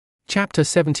Chapter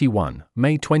 71,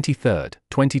 May 23,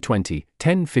 2020,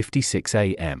 10:56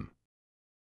 a.m.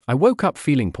 I woke up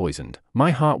feeling poisoned,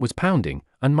 my heart was pounding,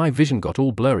 and my vision got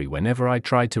all blurry whenever I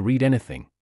tried to read anything.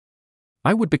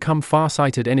 I would become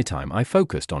far-sighted anytime I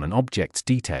focused on an object's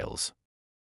details.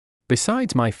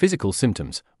 Besides my physical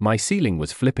symptoms, my ceiling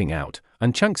was flipping out,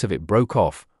 and chunks of it broke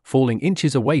off, falling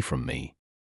inches away from me.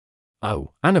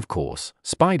 Oh, and of course,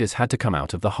 spiders had to come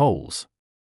out of the holes.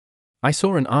 I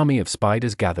saw an army of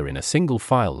spiders gather in a single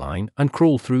file line and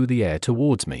crawl through the air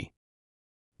towards me.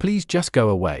 Please just go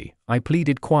away, I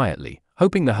pleaded quietly,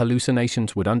 hoping the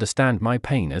hallucinations would understand my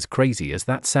pain, as crazy as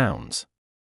that sounds.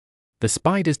 The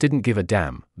spiders didn't give a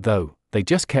damn, though, they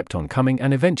just kept on coming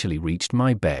and eventually reached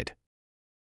my bed.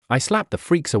 I slapped the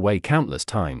freaks away countless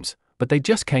times, but they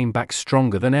just came back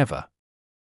stronger than ever.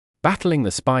 Battling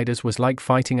the spiders was like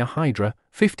fighting a hydra.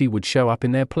 50 would show up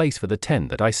in their place for the 10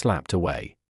 that I slapped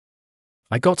away.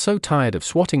 I got so tired of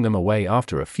swatting them away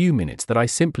after a few minutes that I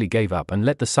simply gave up and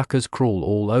let the suckers crawl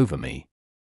all over me.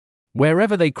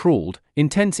 Wherever they crawled,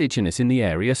 intense itchiness in the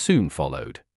area soon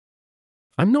followed.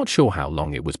 I'm not sure how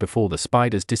long it was before the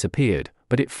spiders disappeared,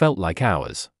 but it felt like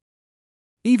hours.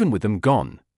 Even with them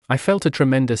gone, I felt a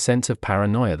tremendous sense of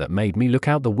paranoia that made me look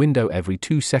out the window every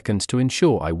 2 seconds to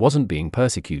ensure I wasn't being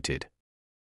persecuted.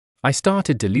 I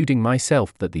started deluding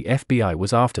myself that the FBI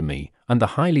was after me, and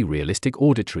the highly realistic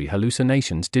auditory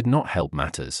hallucinations did not help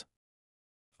matters.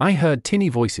 I heard tinny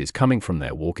voices coming from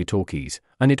their walkie-talkies,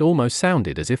 and it almost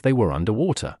sounded as if they were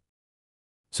underwater.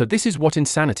 So this is what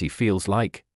insanity feels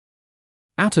like.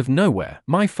 Out of nowhere,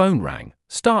 my phone rang,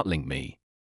 startling me.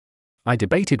 I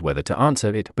debated whether to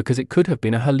answer it because it could have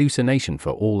been a hallucination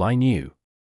for all I knew.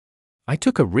 I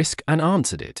took a risk and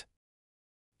answered it.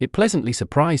 It pleasantly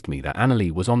surprised me that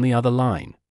Analee was on the other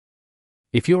line.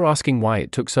 If you're asking why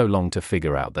it took so long to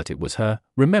figure out that it was her,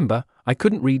 remember, I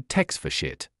couldn't read text for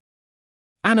shit.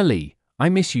 "Analee, I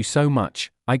miss you so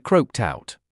much," I croaked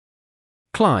out.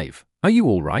 "Clive, are you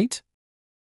all right?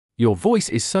 Your voice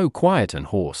is so quiet and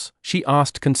hoarse," she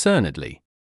asked concernedly.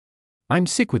 "I'm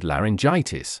sick with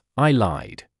laryngitis," I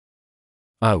lied.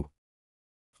 "Oh.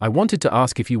 I wanted to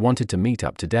ask if you wanted to meet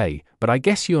up today, but I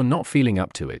guess you're not feeling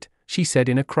up to it," she said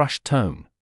in a crushed tone.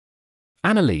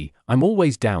 "Analee, I'm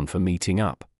always down for meeting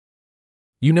up.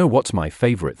 You know what's my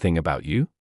favorite thing about you?"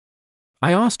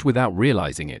 I asked without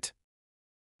realizing it.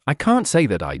 "I can't say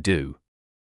that I do."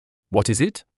 "What is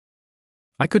it?"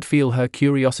 I could feel her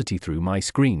curiosity through my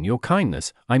screen. "Your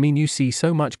kindness. I mean, you see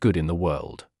so much good in the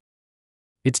world.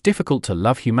 It's difficult to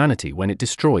love humanity when it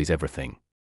destroys everything.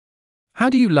 How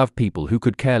do you love people who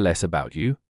could care less about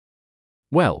you?"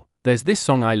 "Well, there's this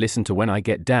song I listen to when I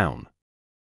get down.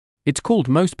 It's called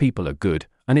Most People Are Good,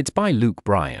 and it's by Luke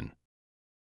Bryan.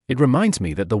 It reminds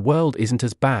me that the world isn't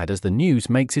as bad as the news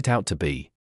makes it out to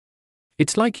be.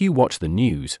 It's like you watch the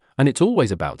news, and it's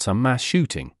always about some mass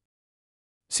shooting.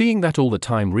 Seeing that all the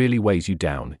time really weighs you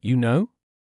down, you know?"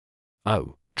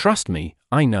 "Oh, trust me,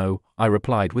 I know," I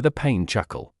replied with a pained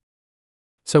chuckle.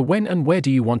 "So when and where do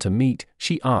you want to meet?"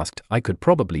 she asked. "I could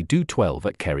probably do 12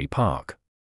 at Kerry Park."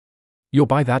 "You're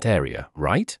by that area,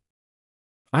 right?"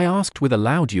 I asked with a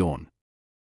loud yawn.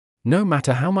 "No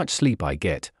matter how much sleep I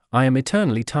get, I am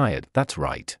eternally tired, that's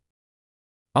right.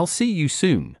 I'll see you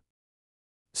soon."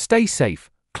 "Stay safe,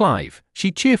 Clive,"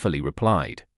 she cheerfully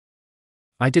replied.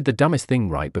 I did the dumbest thing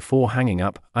right before hanging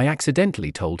up. I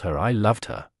accidentally told her I loved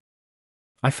her.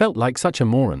 I felt like such a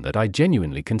moron that I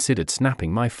genuinely considered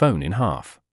snapping my phone in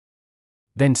half.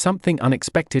 Then something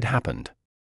unexpected happened.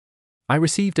 I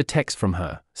received a text from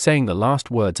her, saying the last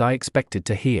words I expected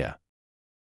to hear.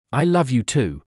 "I love you too,